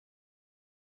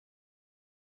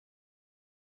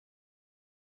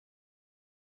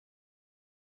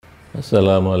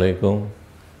Assalamu alaikum.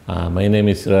 My name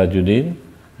is Sirajudheen.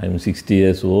 I'm 60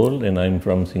 years old and I'm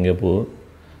from Singapore.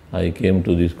 I came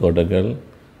to this Kottakkal.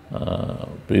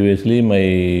 Previously,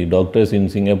 my doctors in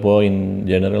Singapore in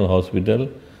General Hospital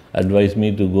advised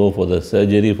me to go for the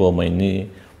surgery for my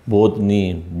knee, both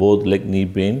leg knee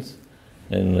pains,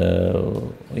 and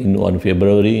in one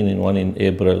February and in one in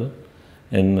April.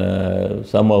 And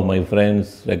some of my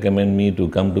friends recommend me to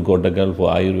come to Kottakkal for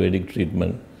Ayurvedic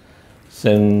treatment.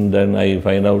 And then I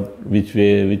find out which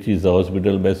is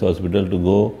the best hospital to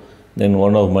go. Then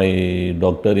one of my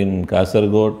doctor in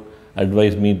Kasaragod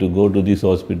advised me to go to this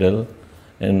hospital.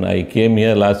 And I came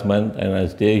here last month and I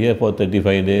stay here for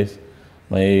 35 days.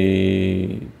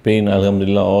 My pain,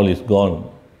 alhamdulillah, all is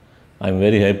gone. I'm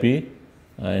very happy.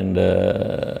 And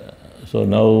so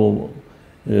now,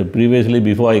 previously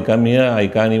before I come here, I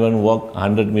can't even walk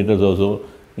 100 meters or so.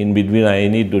 In between, I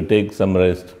need to take some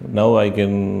rest. Now I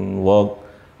can walk.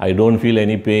 I don't feel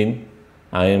any pain.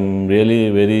 I am really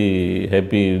very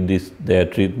happy with their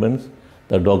treatments.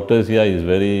 The doctors here is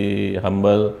very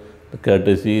humble,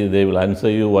 courtesy. They will answer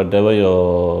you whatever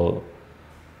your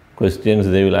questions.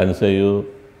 They will answer you.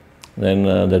 Then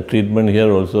the treatment here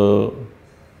also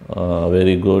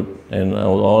very good. And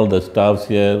all the staffs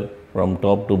here, from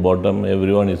top to bottom,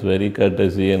 everyone is very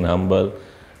courtesy and humble.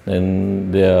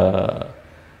 And they are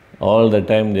all the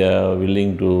time they are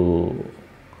willing to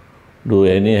do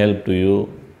any help to you.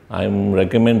 I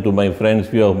recommend to my friends,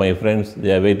 few of my friends,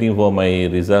 they are waiting for my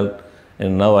result,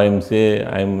 and now I am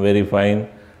very fine.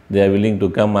 They are willing to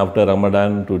come after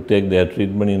Ramadan to take their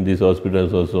treatment in these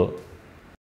hospitals also.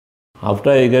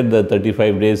 After I get the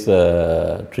 35 days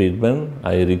treatment,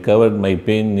 I recovered my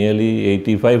pain nearly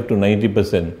 85 to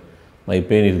 90%. My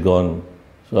pain is gone.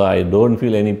 So I don't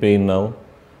feel any pain now.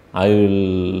 I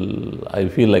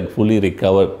feel like fully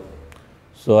recovered.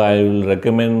 So I will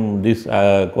recommend this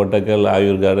Kottakkal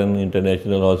Ayur Garden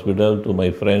International Hospital to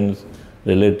my friends,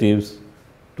 relatives,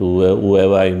 to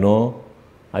whoever I know.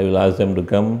 I will ask them to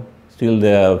come. Still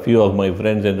there are a few of my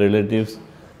friends and relatives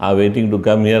are waiting to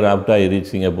come here after I reach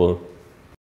Singapore.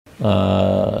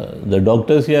 The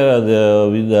doctors here are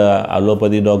with the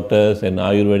allopathy doctors and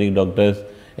Ayurvedic doctors.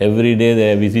 Every day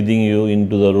they are visiting you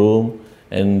into the room,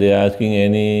 and they are asking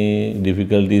any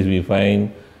difficulties we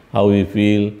find, how we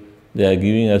feel. They are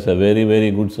giving us a very,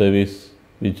 very good service,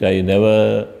 which I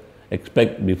never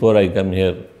expect before I come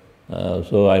here.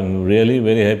 So I am really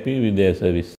very happy with their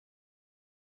service.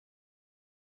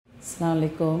 Assalamu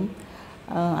alaikum.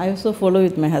 I also follow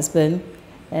with my husband,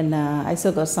 and I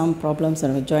also got some problems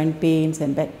with joint pains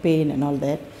and back pain and all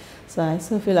that. So I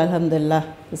also feel alhamdulillah,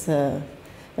 it's a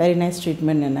very nice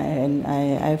treatment, and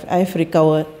I've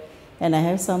recovered. And I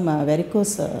have some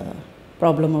varicose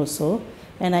problem also,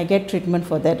 and I get treatment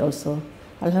for that also.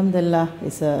 Alhamdulillah,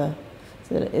 it's a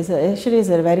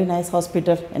very nice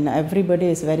hospital, and everybody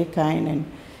is very kind, and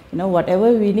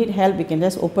whatever we need help, we can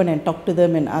just open and talk to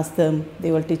them and ask them.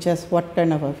 They will teach us what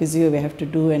kind of a physio we have to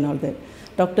do and all that.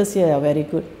 Doctors here are very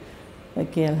good.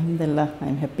 Okay, alhamdulillah,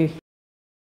 I'm happy.